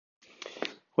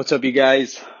What's up, you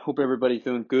guys? Hope everybody's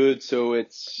doing good.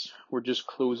 We're just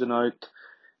closing out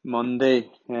Monday,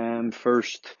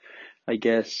 first, I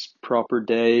guess, proper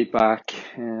day back,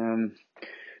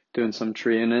 doing some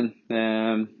training.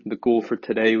 The goal for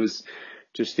today was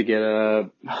just to get a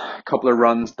couple of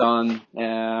runs done.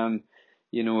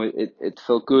 It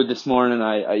felt good this morning.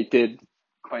 I did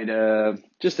quite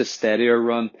just a steadier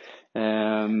run.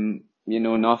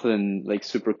 Nothing like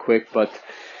super quick, but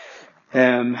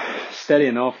steady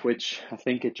enough, which I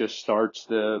think it just starts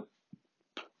the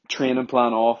training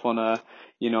plan off on a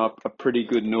pretty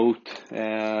good note.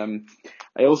 I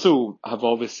also have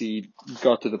obviously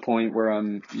got to the point where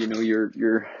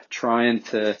you're trying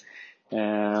to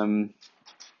um,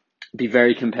 be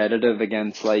very competitive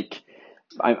against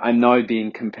I'm now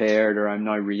being compared, or I'm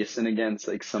now racing against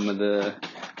like some of the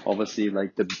obviously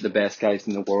like the best guys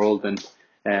in the world. And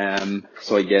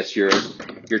so I guess you're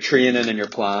training and you're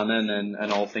planning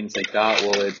and all things like that.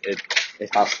 Well,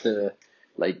 it has to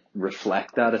like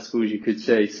reflect that, I suppose you could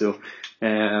say. So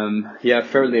yeah,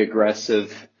 fairly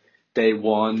aggressive day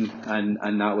one,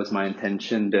 and that was my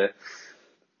intention to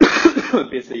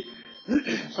basically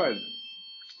sorry,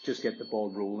 just get the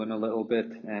ball rolling a little bit,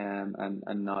 and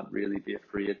not really be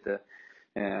afraid to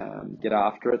get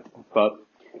after it.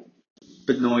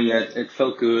 But no, yeah, it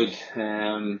felt good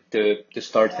to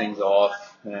start things off.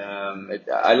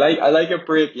 I like a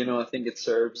break. I think it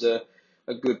serves a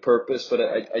good purpose, but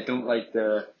I don't like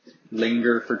to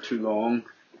linger for too long.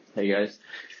 Hey guys.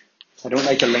 I don't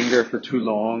like to linger for too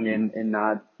long in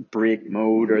that break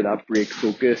mode or that break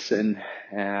focus. And,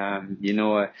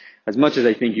 as much as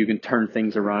I think you can turn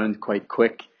things around quite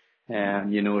quick,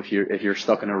 if you're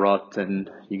stuck in a rut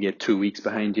and you get 2 weeks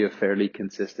behind you of fairly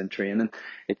consistent training,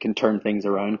 it can turn things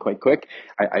around quite quick.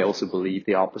 I also believe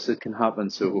the opposite can happen.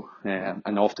 So,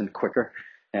 and often quicker.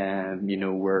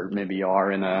 Where maybe you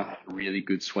are in a really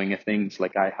good swing of things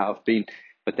like I have been.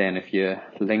 But then if you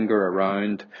linger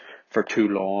around for too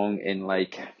long in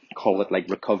call it like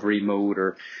recovery mode,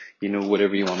 or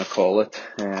whatever you want to call it,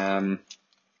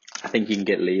 I think you can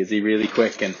get lazy really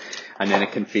quick, and then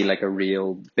it can feel like a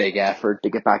real big effort to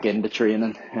get back into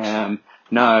training.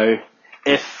 Now,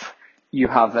 if you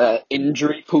have an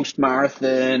injury post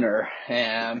marathon, or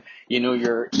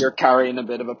you're carrying a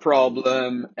bit of a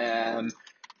problem, the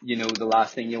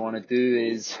last thing you want to do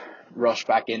is rush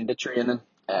back into training.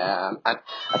 And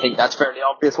I think that's fairly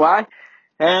obvious why.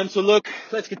 So look,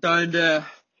 let's get down to,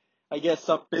 I guess,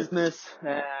 some business.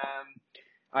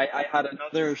 I had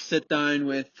another sit down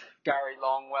with Gary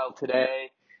Longwell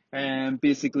today, and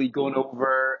basically going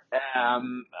over,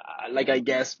 I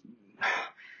guess,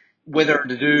 whether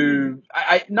to do,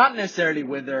 not necessarily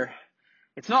whether,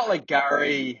 it's not like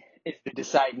Gary is the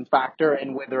deciding factor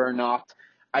in whether or not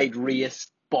I'd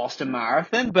race Boston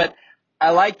Marathon, but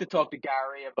I like to talk to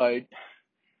Gary about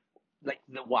like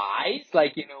the whys,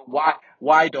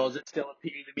 why does it still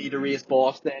appeal to me to race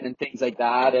Boston and things like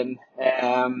that. And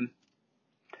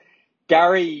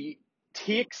Gary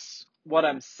takes what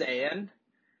I'm saying.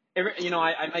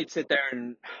 I might sit there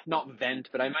and not vent,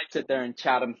 but I might sit there and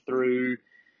chat him through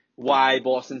why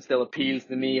Boston still appeals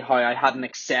to me, how I hadn't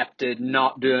accepted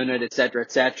not doing it, etc.,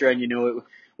 etc. And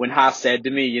when Haas said to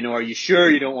me, are you sure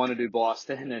you don't want to do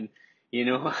Boston? And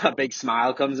a big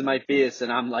smile comes in my face,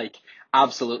 and I'm like,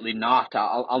 absolutely not.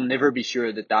 I'll never be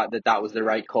sure that was the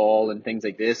right call and things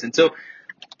like this. And so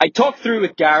I talked through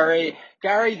with Gary.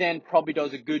 Gary then probably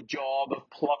does a good job of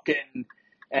plucking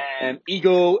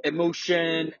ego,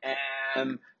 emotion,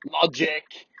 logic,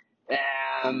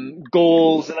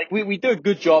 goals. Like we do a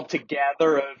good job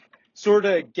together of sort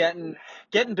of getting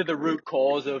to the root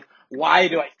cause of why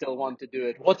do I still want to do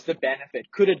it? What's the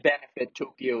benefit? Could it benefit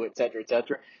Tokyo, et cetera, et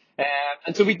cetera?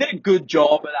 And so we did a good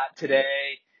job of that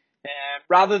today.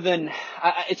 Rather than,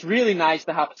 it's really nice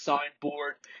to have a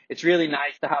soundboard. It's really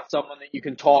nice to have someone that you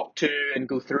can talk to and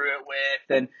go through it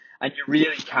with, and you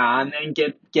really can then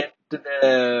get to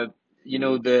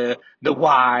the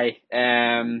why.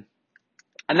 And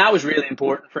that was really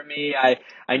important for me. I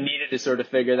needed to sort of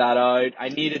figure that out. I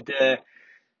needed to,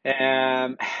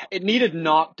 it needed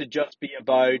not to just be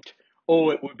about,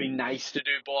 oh, it would be nice to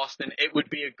do Boston. It would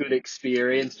be a good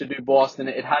experience to do Boston.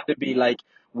 It had to be like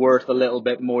worth a little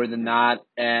bit more than that,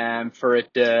 for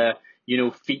it to,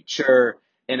 feature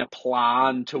in a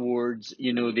plan towards,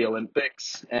 the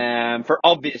Olympics, for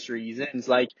obvious reasons.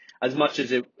 Like, as much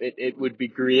as it would be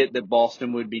great that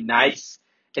Boston would be nice,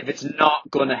 if it's not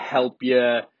going to help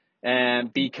you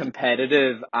be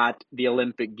competitive at the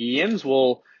Olympic Games,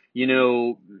 well,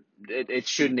 it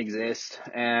shouldn't exist.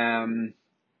 There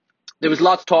was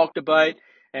lots talked about,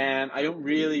 and I don't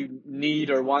really need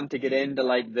or want to get into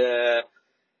like the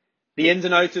the ins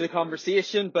and outs of the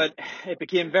conversation, but it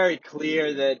became very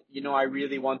clear that, I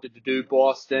really wanted to do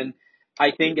Boston.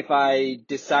 I think if I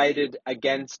decided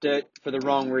against it for the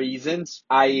wrong reasons,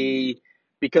 i.e.,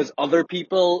 because other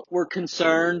people were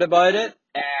concerned about it,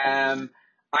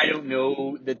 I don't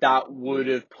know that that would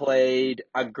have played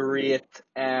a great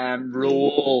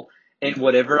role in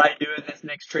whatever I do in this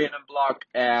next training block.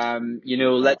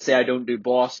 Let's say I don't do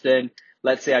Boston.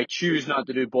 Let's say I choose not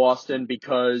to do Boston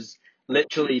because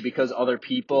other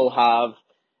people have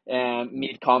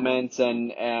made comments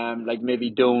and like maybe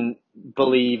don't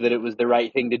believe that it was the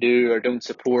right thing to do or don't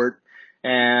support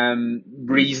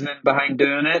reasoning behind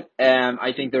doing it.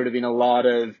 I think there would have been a lot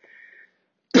of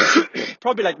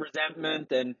probably like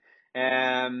resentment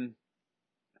um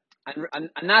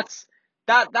and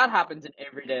that happens in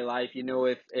everyday life.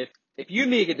 If you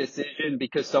make a decision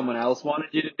because someone else wanted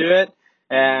you to do it,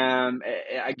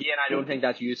 again, I don't think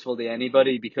that's useful to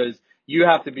anybody, because you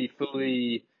have to be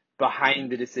fully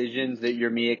behind the decisions that you're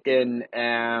making.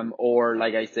 Or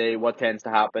like I say, what tends to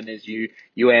happen is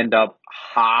you end up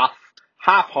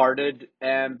half-hearted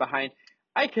behind.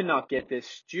 I cannot get this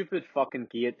stupid fucking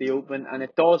gate to open, and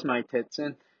it does my tits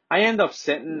in. I end up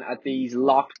sitting at these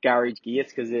locked garage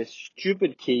gates because this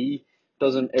stupid key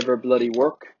doesn't ever bloody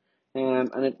work.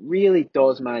 And it really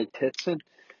does my tits in.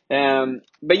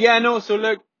 But yeah, no, so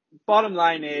look, bottom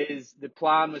line is the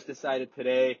plan was decided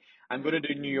today. I'm going to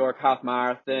do New York half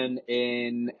marathon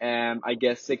in, I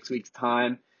guess, 6 weeks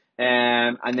time.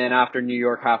 And then after New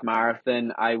York half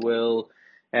marathon, I will,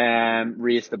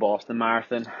 race the Boston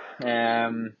Marathon.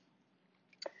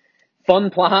 Fun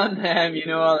plan.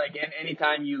 Like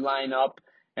anytime you line up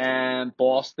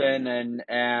Boston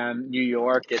and New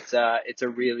York, it's a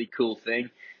really cool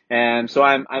thing. So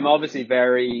I'm obviously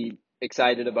very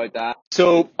excited about that.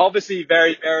 So obviously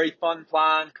very, very fun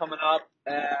plan coming up.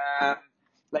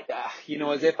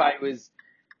 As if I was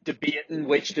debating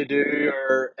which to do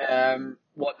or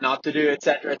what not to do,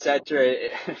 etc., etc.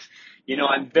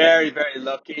 I'm very, very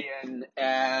lucky, and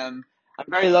I'm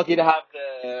very lucky to have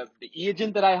the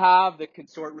agent that I have that can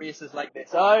sort races like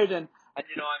this out, and I'm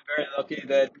very lucky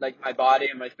that like my body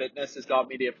and my fitness has got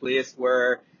me to a place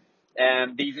where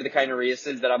these are the kind of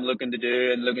races that I'm looking to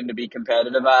do and looking to be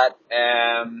competitive at.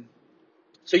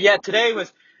 So yeah, today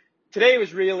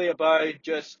was really about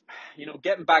just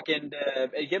getting back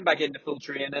into full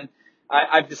training.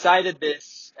 I've decided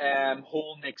this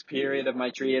whole next period of my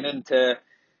training to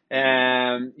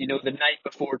the night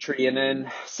before training,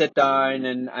 sit down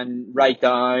and write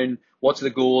down what's the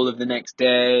goal of the next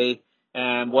day,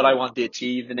 what I want to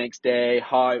achieve the next day,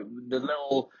 how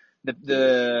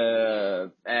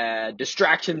the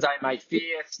distractions I might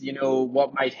face,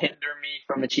 what might hinder me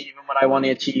from achieving what I want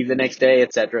to achieve the next day,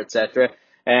 etc., etc.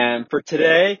 For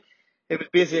today, it was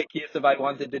basically a case of I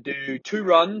wanted to do 2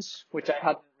 runs, which I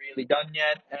hadn't really done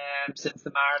yet since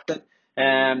the marathon.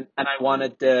 And I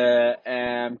wanted to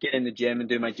get in the gym and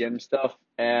do my gym stuff.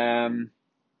 I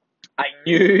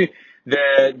knew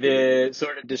the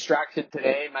sort of distraction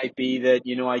today might be that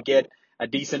I get a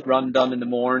decent run done in the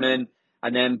morning,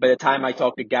 and then by the time I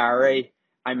talk to Gary,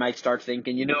 I might start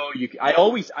thinking, I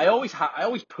always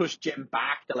push gym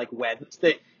back to like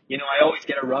Wednesday. I always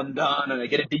get a run done and I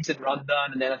get a decent run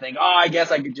done, and then I think, oh, I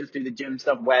guess I could just do the gym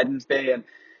stuff Wednesday. And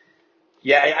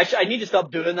yeah, I need to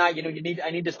stop doing that.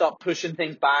 I need to stop pushing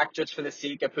things back just for the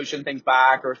sake of pushing things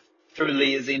back or through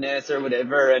laziness or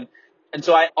whatever. And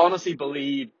so I honestly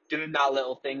believe doing that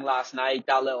little thing last night,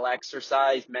 that little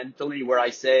exercise mentally where I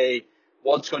say,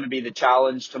 what's going to be the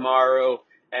challenge tomorrow?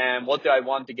 And what do I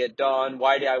want to get done?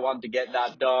 Why do I want to get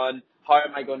that done? How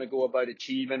am I going to go about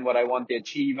achieving what I want to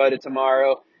achieve out of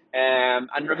tomorrow?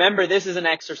 And remember, this is an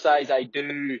exercise I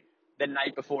do the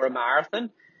night before a marathon.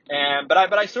 But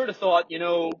I sort of thought,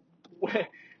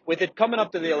 with it coming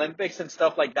up to the Olympics and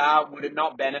stuff like that, would it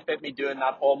not benefit me doing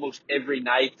that almost every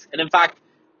night? And in fact,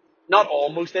 not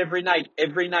almost every night,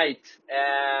 every night.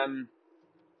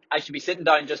 I should be sitting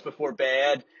down just before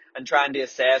bed and trying to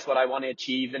assess what I want to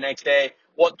achieve the next day.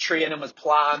 What training was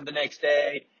planned the next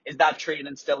day? Is that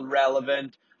training still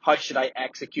relevant? How should I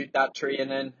execute that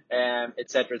training?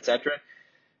 Et cetera, et cetera.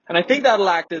 And I think that'll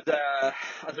act as a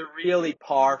really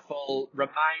powerful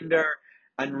reminder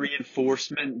and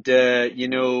reinforcement to,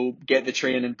 get the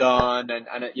training done. And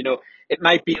it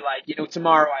might be like,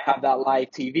 tomorrow I have that live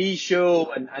TV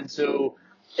show, and so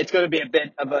it's going to be a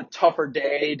bit of a tougher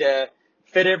day to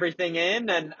fit everything in.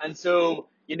 And so,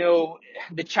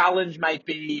 the challenge might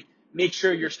be make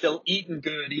sure you're still eating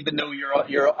good, even though you're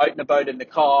out and about in the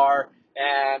car.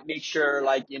 Make sure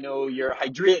you're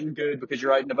hydrating good because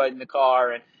you're out and about in the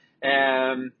car.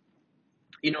 And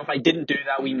if I didn't do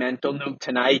that wee mental note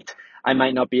tonight, I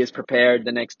might not be as prepared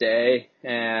the next day.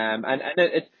 And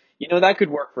that could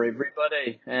work for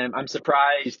everybody. I'm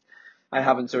surprised I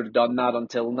haven't sort of done that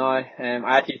until now.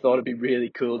 I actually thought it'd be really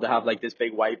cool to have like this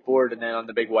big whiteboard, and then on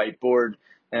the big whiteboard,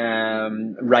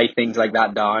 write things like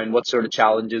that down. What sort of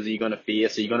challenges are you going to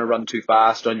face? Are you going to run too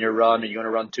fast on your run? Are you going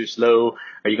to run too slow?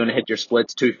 Are you going to hit your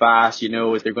splits too fast? Is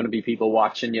there going to be people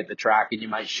watching you at the track and you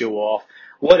might show off?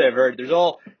 Whatever.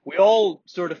 We all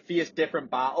sort of face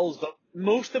different battles, but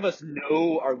most of us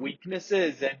know our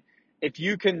weaknesses. And if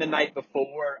you can the night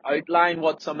before outline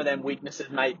what some of them weaknesses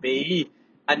might be,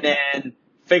 and then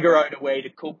figure out a way to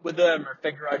cope with them, or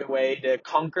figure out a way to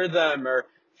conquer them, or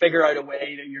figure out a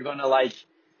way that you're going to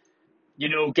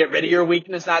get rid of your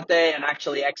weakness that day and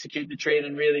actually execute the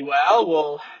training really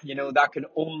well, that can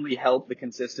only help the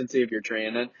consistency of your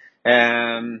training.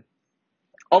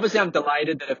 Obviously I'm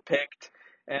delighted that I've picked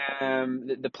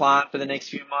the plan for the next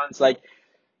few months. Like,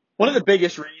 one of the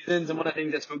biggest reasons, and one of the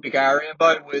things I spoke to Gary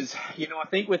about was, I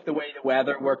think with the way the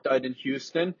weather worked out in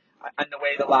Houston and the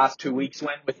way the last 2 weeks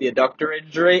went with the adductor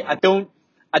injury, I don't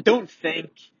think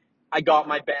I got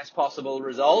my best possible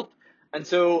result. And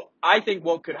so I think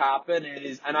what could happen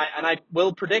is, and I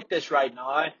will predict this right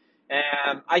now,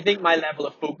 I think my level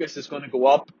of focus is going to go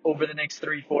up over the next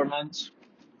 3-4 months.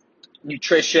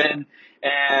 Nutrition,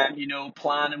 and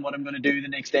planning what I'm going to do the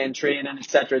next day in training,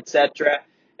 etc., etc.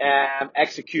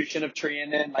 Execution of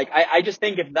training. Like, I just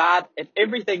think if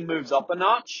everything moves up a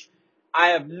notch, I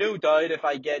have no doubt if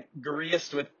I get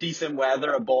graced with decent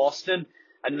weather at Boston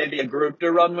and maybe a group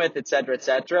to run with, etc.,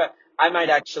 etc., I might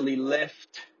actually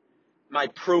lift my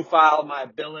profile, my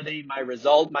ability, my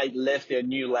result might lift to a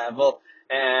new level.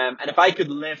 And if I could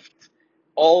lift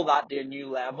all that to a new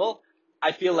level,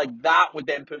 I feel like that would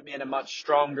then put me in a much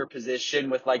stronger position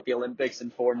with like the Olympics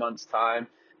in 4 months' time.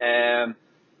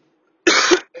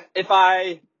 If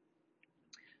I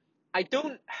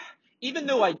don't, even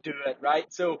though I do it,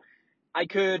 right? So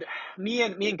me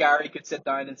and Gary could sit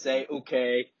down and say,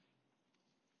 okay,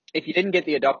 if you didn't get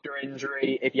the adductor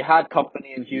injury, if you had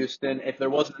company in Houston, if there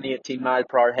wasn't an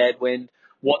 18-mile-per-hour headwind,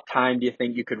 what time do you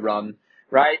think you could run,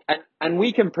 right? And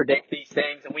we can predict these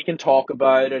things, and we can talk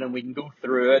about it, and we can go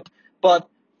through it. But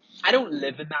I don't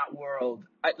live in that world.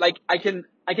 I can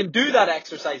do that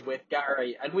exercise with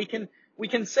Gary, and we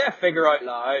can say a figure out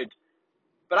loud.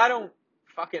 But I don't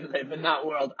fucking live in that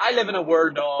world. I live in a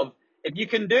world of, if you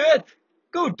can do it,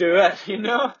 go do it.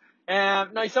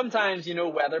 Now sometimes,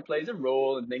 weather plays a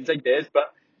role and things like this,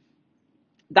 but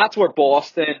that's where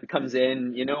Boston comes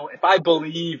in. If I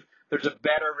believe there's a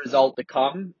better result to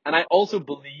come, and I also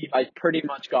believe I pretty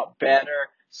much got better,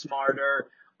 smarter,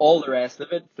 all the rest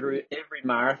of it through every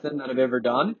marathon that I've ever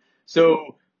done.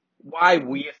 So why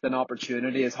waste an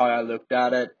opportunity is how I looked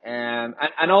at it. And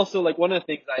also, like, one of the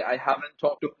things I haven't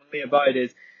talked openly about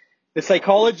is the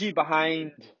psychology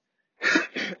behind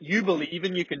you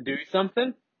believing you can do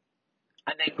something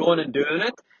and then going and doing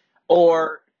it,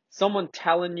 or someone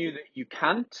telling you that you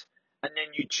can't and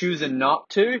then you choosing not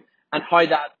to, and how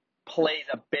that plays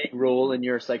a big role in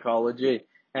your psychology.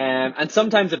 And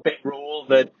sometimes a big role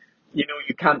that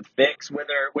you can't fix,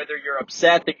 whether you're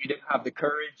upset that you didn't have the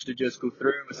courage to just go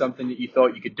through with something that you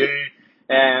thought you could do,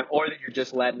 or that you're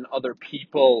just letting other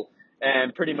people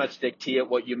pretty much dictate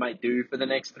what you might do for the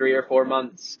next 3 or 4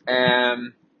 months.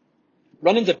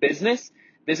 Running's a business.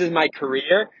 This is my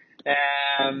career.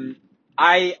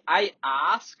 I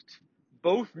asked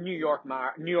both New York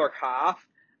half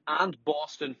and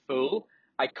Boston full.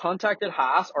 I contacted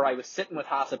Haas, or I was sitting with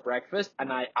Haas at breakfast,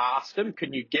 and I asked him,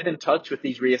 can you get in touch with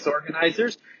these race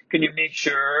organizers? Can you make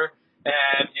sure,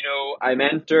 I'm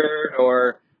entered,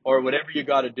 or whatever you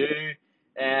got to do?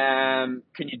 Can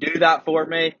you do that for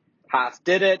me? Haas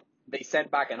did it. They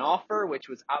sent back an offer, which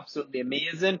was absolutely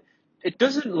amazing. It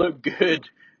doesn't look good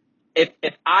if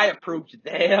I approach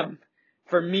them,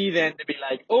 for me then to be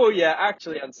like, oh yeah,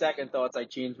 actually on second thoughts I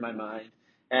changed my mind.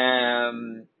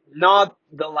 Not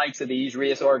the likes of these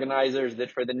race organizers that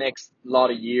for the next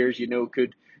lot of years,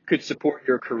 could support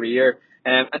your career.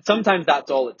 And sometimes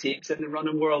that's all it takes in the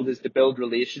running world, is to build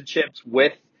relationships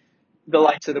with the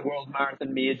likes of the world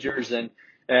marathon majors, and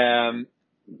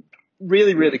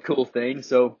really, really cool thing.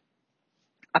 So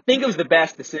I think it was the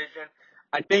best decision.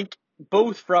 I think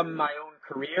both from my own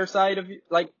career side of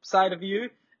view,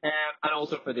 and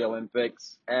also for the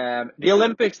Olympics. The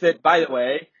Olympics that, by the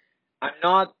way, I'm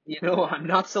not, I'm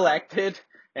not selected.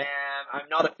 I'm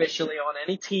not officially on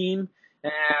any team.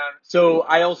 So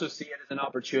I also see it as an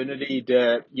opportunity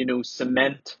to,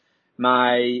 cement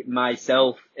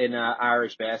myself in a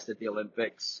Irish best at the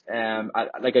Olympics.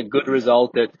 Like a good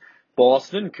result at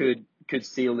Boston could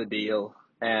seal the deal.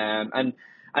 And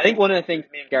I think one of the things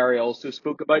me and Gary also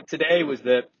spoke about today was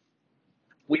that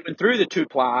we went through the two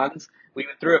plans. We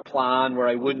went through a plan where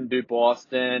I wouldn't do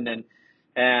Boston and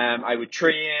I would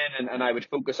train and I would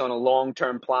focus on a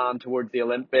long-term plan towards the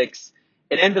Olympics.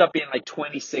 It ended up being like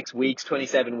 26 weeks,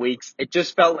 27 weeks. It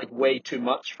just felt like way too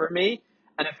much for me.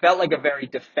 And it felt like a very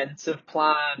defensive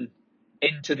plan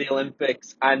into the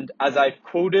Olympics. And as I've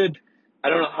quoted, I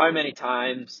don't know how many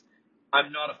times,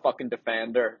 I'm not a fucking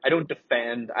defender. I don't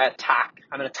defend. I attack.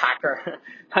 I'm an attacker.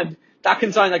 And that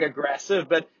can sound like aggressive,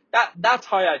 but that's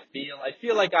how I feel. I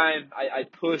feel like I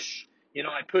push,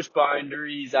 I push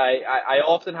boundaries. I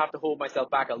often have to hold myself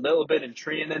back a little bit in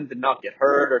training to not get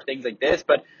hurt or things like this.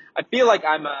 But I feel like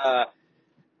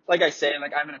like I say,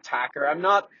 like I'm an attacker.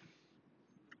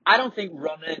 I don't think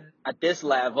running at this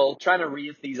level, trying to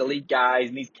race these elite guys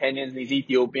and these Kenyans and these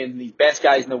Ethiopians and these best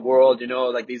guys in the world,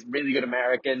 like these really good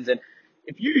Americans. And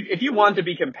if you want to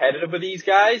be competitive with these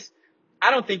guys,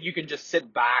 I don't think you can just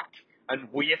sit back and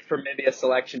wait for maybe a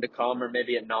selection to come or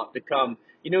maybe it not to come.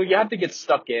 You have to get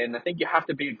stuck in. I think you have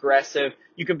to be aggressive.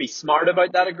 You can be smart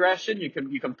about that aggression. You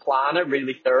can plan it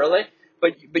really thoroughly,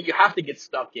 but you have to get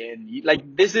stuck in.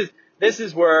 This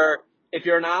is where if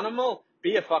you're an animal,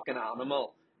 be a fucking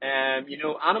animal.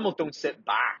 Animals don't sit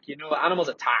back. Animals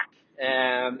attack.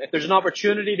 If there's an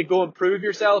opportunity to go improve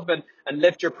yourself and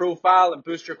lift your profile and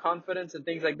boost your confidence and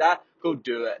things like that, go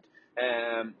do it.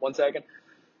 One second.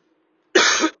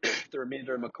 The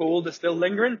remainder of my cold is still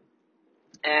lingering.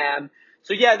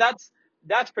 So yeah,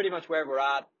 that's pretty much where we're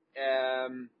at.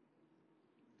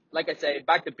 Like I say,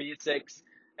 back to basics,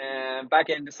 back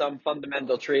into some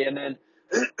fundamental training.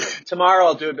 Tomorrow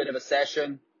I'll do a bit of a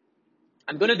session.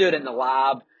 I'm going to do it in the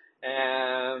lab,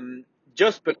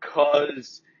 just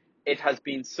because it has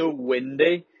been so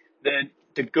windy that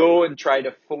to go and try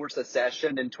to force a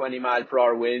session in 20 mile per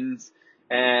hour winds,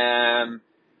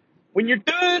 when you're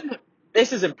doing,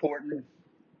 this is important,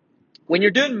 when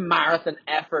you're doing marathon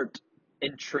effort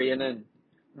in training,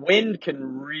 wind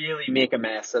can really make a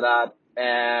mess of that.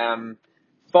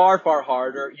 Far, far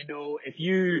harder, if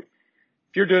you're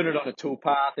doing it on a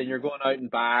towpath and you're going out and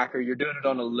back, or you're doing it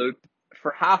on a loop,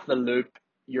 for half the loop,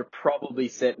 you're probably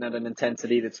sitting at an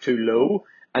intensity that's too low.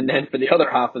 And then for the other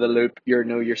half of the loop,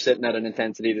 you're sitting at an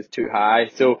intensity that's too high.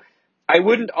 So I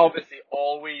wouldn't obviously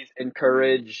always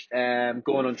encourage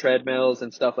going on treadmills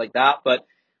and stuff like that. But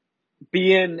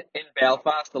being in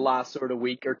Belfast the last sort of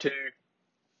week or two,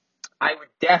 I would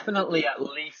definitely at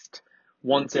least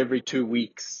once every 2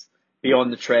 weeks be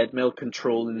on the treadmill,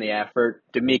 controlling the effort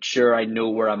to make sure I know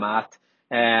where I'm at.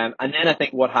 And then I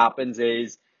think what happens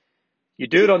is you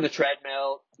do it on the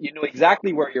treadmill, you know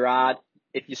exactly where you're at.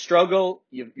 If you struggle,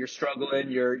 you're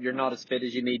struggling, you're not as fit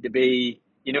as you need to be.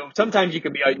 Sometimes you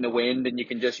can be out in the wind and you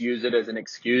can just use it as an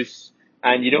excuse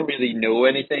and you don't really know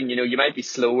anything. You might be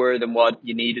slower than what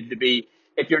you needed to be.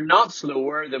 If you're not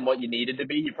slower than what you needed to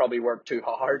be, you probably worked too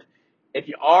hard. If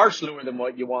you are slower than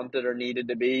what you wanted or needed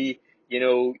to be,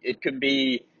 it can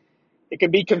be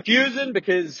confusing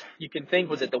because you can think,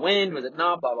 was it the wind? Was it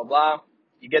not? Blah, blah, blah.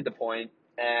 You get the point.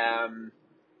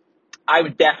 I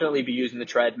would definitely be using the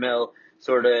treadmill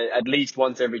sort of at least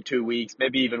once every 2 weeks,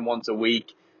 maybe even once a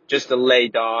week, just to lay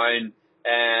down,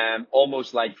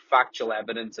 almost like factual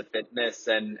evidence of fitness.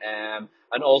 And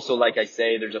also, like I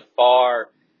say, there's a far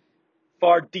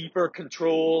deeper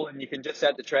control, and you can just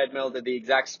set the treadmill to the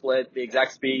exact split, the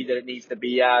exact speed that it needs to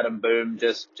be at, and boom,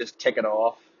 just tick it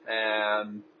off.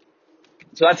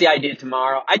 So that's the idea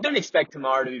tomorrow. I don't expect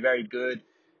tomorrow to be very good.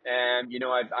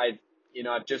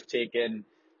 I've just taken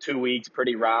 2 weeks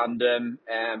pretty random.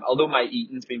 Although my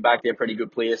eating's been back to a pretty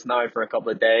good place now for a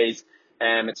couple of days.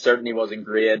 It certainly wasn't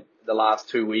great the last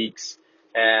 2 weeks.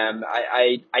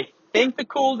 I think the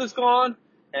cold is gone.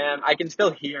 I can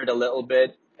still hear it a little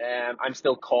bit. I'm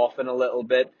still coughing a little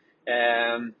bit.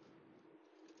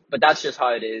 But that's just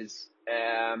how it is.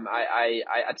 I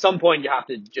at some point you have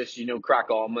to just,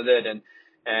 crack on with it. And,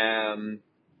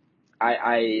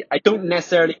 I don't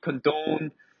necessarily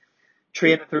condone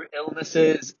training through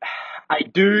illnesses. I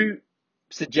do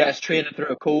suggest training through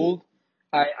a cold.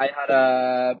 I had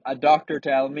a doctor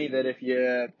tell me that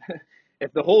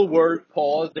if the whole world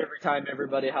paused every time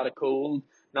everybody had a cold,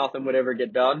 nothing would ever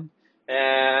get done.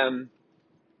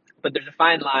 But there's a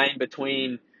fine line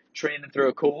between training through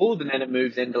a cold and then it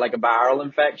moves into like a viral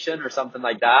infection or something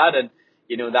like that. And,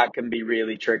 that can be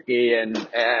really tricky and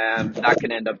that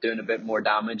can end up doing a bit more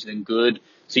damage than good.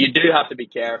 So you do have to be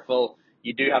careful.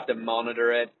 You do have to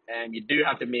monitor it, and you do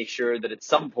have to make sure that at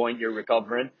some point you're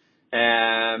recovering.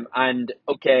 And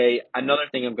okay, another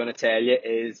thing I'm going to tell you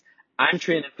is I'm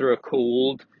training through a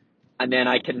cold and then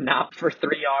I can nap for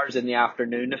 3 hours in the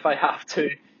afternoon if I have to.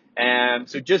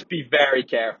 So just be very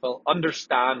careful.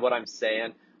 Understand what I'm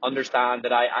saying. Understand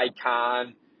that I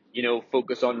can,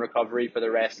 focus on recovery for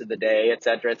the rest of the day, et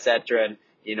cetera, et cetera. And,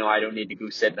 I don't need to go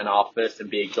sit in an office and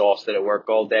be exhausted at work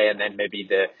all day. And then maybe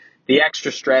the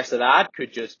extra stress of that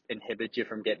could just inhibit you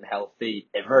from getting healthy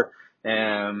ever.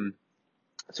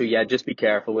 So yeah, just be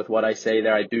careful with what I say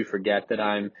there. I do forget that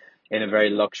I'm in a very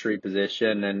luxury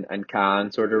position and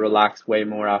can sort of relax way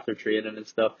more after training and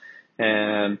stuff.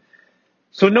 Um,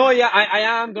 so no, yeah, I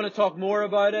am going to talk more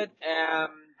about it.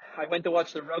 I went to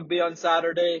watch the rugby on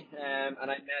Saturday, and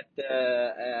I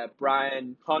met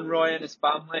Brian Conroy and his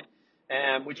family,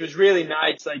 which was really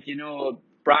nice. Like,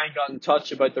 Brian got in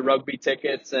touch about the rugby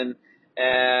tickets, and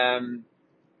um,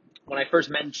 when I first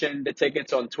mentioned the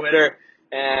tickets on Twitter,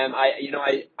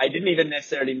 I didn't even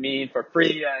necessarily mean for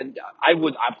free, and I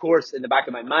would, of course, in the back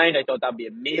of my mind, I thought that'd be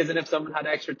amazing if someone had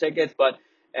extra tickets, but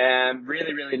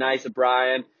really, really nice of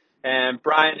Brian.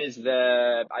 Brian is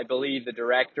I believe, the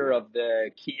director of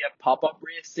the Kia pop-up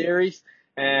race series.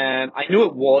 I knew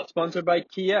it was sponsored by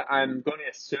Kia. I'm going to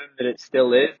assume that it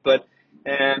still is, but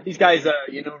these guys,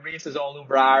 races all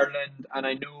over Ireland, and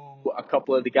I know a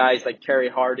couple of the guys like Kerry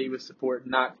Hardy was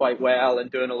supporting that quite well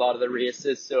and doing a lot of the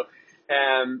races. So,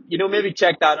 maybe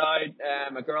check that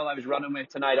out. A girl I was running with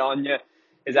tonight, Anya,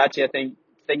 is actually, I think,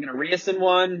 thinking of racing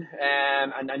one,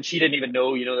 and she didn't even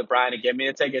know, that Brian had given me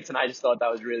the tickets, and I just thought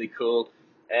that was really cool.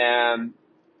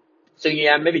 So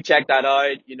yeah, maybe check that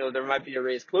out. There might be a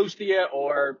race close to you,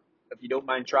 or if you don't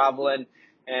mind traveling.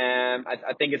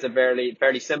 I think it's a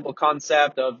fairly simple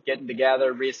concept of getting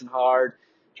together, racing hard,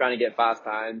 trying to get fast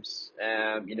times.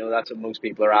 That's what most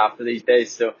people are after these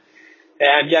days. So,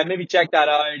 yeah, maybe check that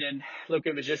out. And look,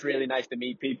 it was just really nice to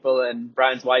meet people. And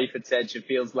Brian's wife had said she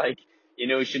feels like,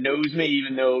 she knows me,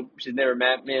 even though she's never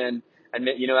met me. And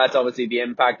that's obviously the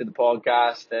impact of the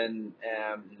podcast. And,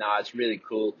 it's really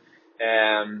cool.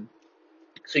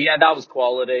 So yeah, that was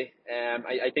quality.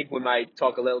 I think we might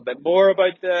talk a little bit more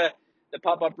about the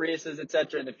pop-up races,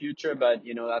 etc. in the future, but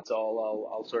that's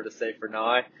all I'll sort of say for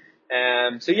now.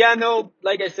 So yeah, no,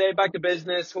 like I say, back to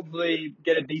business. Hopefully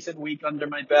get a decent week under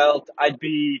my belt. I'd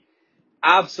be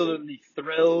absolutely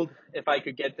thrilled if I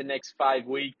could get the next 5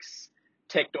 weeks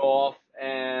ticked off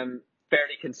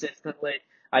fairly consistently.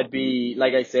 I'd be,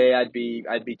 like I say, I'd be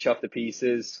chuffed to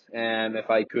pieces if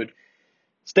I could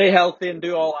stay healthy and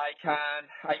do all I can.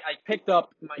 I picked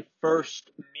up my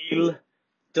first meal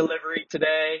delivery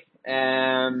today.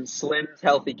 Slim's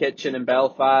Healthy Kitchen in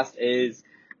Belfast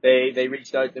they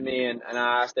reached out to me and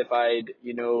asked if I'd,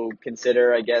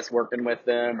 consider, I guess, working with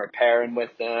them or pairing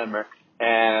with them or,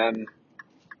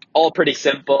 all pretty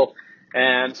simple.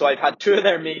 So I've had two of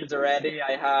their meals already.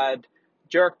 I had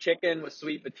jerk chicken with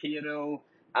sweet potato,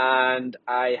 and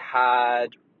I had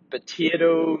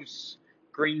potatoes,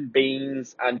 green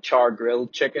beans, and char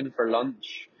grilled chicken for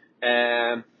lunch.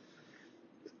 Um,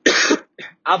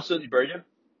 Absolutely brilliant.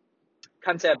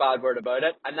 Can't say a bad word about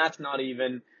it, and that's not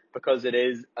even because it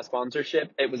is a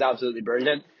sponsorship. It was absolutely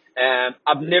brilliant.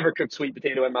 I've never cooked sweet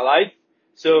potato in my life,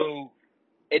 so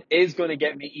it is going to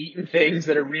get me eating things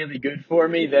that are really good for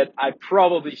me that I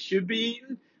probably should be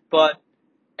eating, but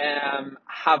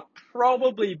have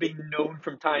probably been known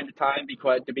from time to time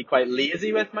to be quite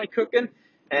lazy with my cooking.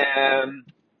 Um,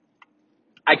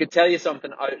 I could tell you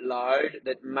something out loud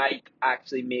that might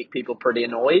actually make people pretty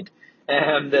annoyed.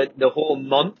 The whole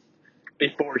month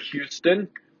before Houston,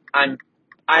 I'm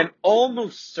I'm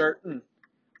almost certain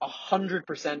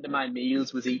 100% of my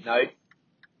meals was eaten out,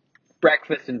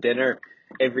 breakfast and dinner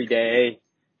every day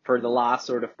for the last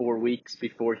sort of 4 weeks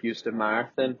before Houston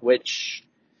Marathon, which,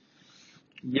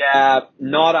 yeah,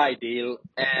 not ideal.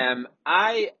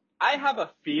 I have a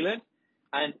feeling,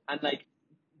 and like,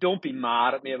 don't be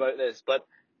mad at me about this, but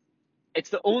it's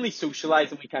the only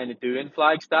socializing we kind of do in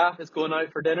Flagstaff is going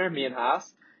out for dinner, me and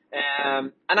Haas.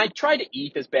 And I try to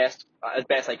eat as best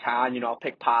I can. I'll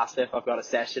pick pasta if I've got a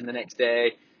session the next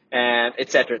day, et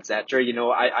cetera, et cetera.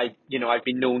 I've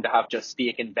been known to have just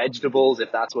steak and vegetables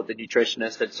if that's what the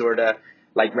nutritionist had sort of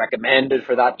like recommended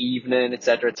for that evening, et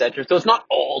cetera, et cetera. So it's not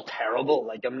all terrible.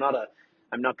 Like, I'm not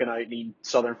going to eat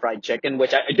Southern fried chicken,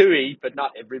 which I do eat, but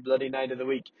not every bloody night of the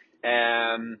week.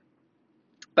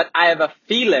 But I have a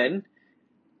feeling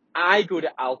I go to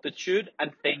altitude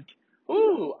and think,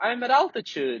 ooh, I'm at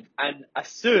altitude, and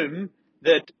assume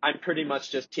that I'm pretty much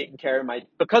just taking care of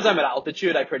because I'm at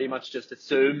altitude, I pretty much just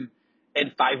assume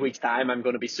in 5 weeks time I'm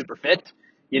going to be super fit,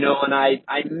 and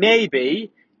I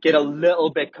maybe get a little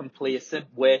bit complacent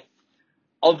with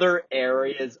other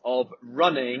areas of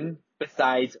running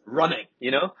besides running,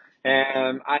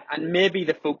 and maybe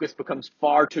the focus becomes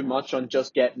far too much on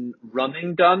just getting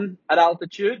running done at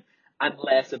altitude, and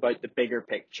less about the bigger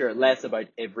picture, less about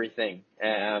everything.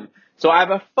 So I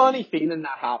have a funny feeling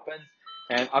that happens.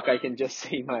 And okay, I can just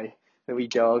see the wee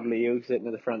dog Leo sitting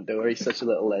at the front door. He's such a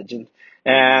little legend.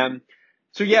 Um,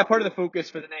 so yeah, part of the focus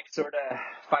for the next sort of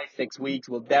 5, 6 weeks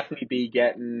will definitely be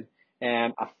getting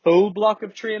a full block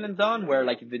of training done, where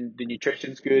like the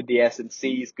nutrition's good, the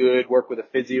S&C is good, work with a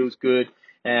physio's good.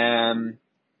 Um,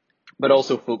 but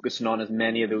also focusing on as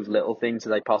many of those little things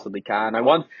as I possibly can. I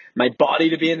want my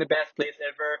body to be in the best place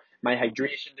ever, my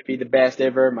hydration to be the best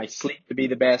ever, my sleep to be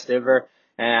the best ever.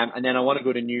 And then I want to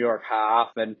go to New York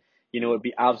half, and it'd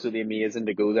be absolutely amazing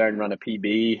to go there and run a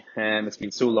PB. It's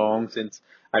been so long since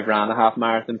I've ran a half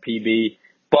marathon PB.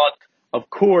 But of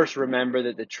course, remember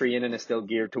that the training is still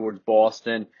geared towards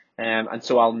Boston. And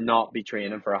so I'll not be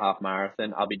training for a half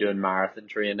marathon. I'll be doing marathon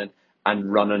training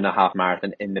and running a half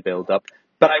marathon in the build up.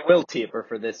 But I will taper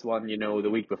for this one. The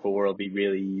week before will be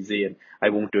really easy, and I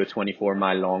won't do a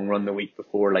 24-mile long run the week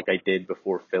before like I did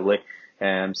before Philly.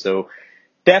 So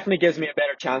definitely gives me a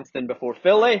better chance than before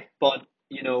Philly. But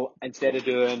instead of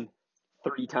doing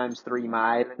 3 times 3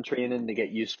 mile in training to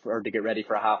get used for, or to get ready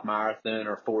for a half marathon,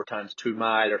 or 4 times 2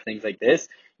 mile or things like this,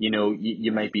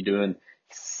 you might be doing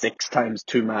 6 times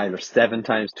 2 mile or 7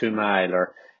 times 2 mile,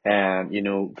 or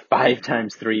 5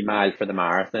 times 3 mile for the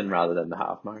marathon rather than the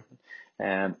half marathon.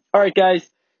 All right, guys,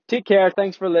 take care.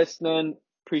 Thanks for listening.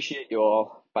 Appreciate you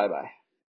all. Bye bye.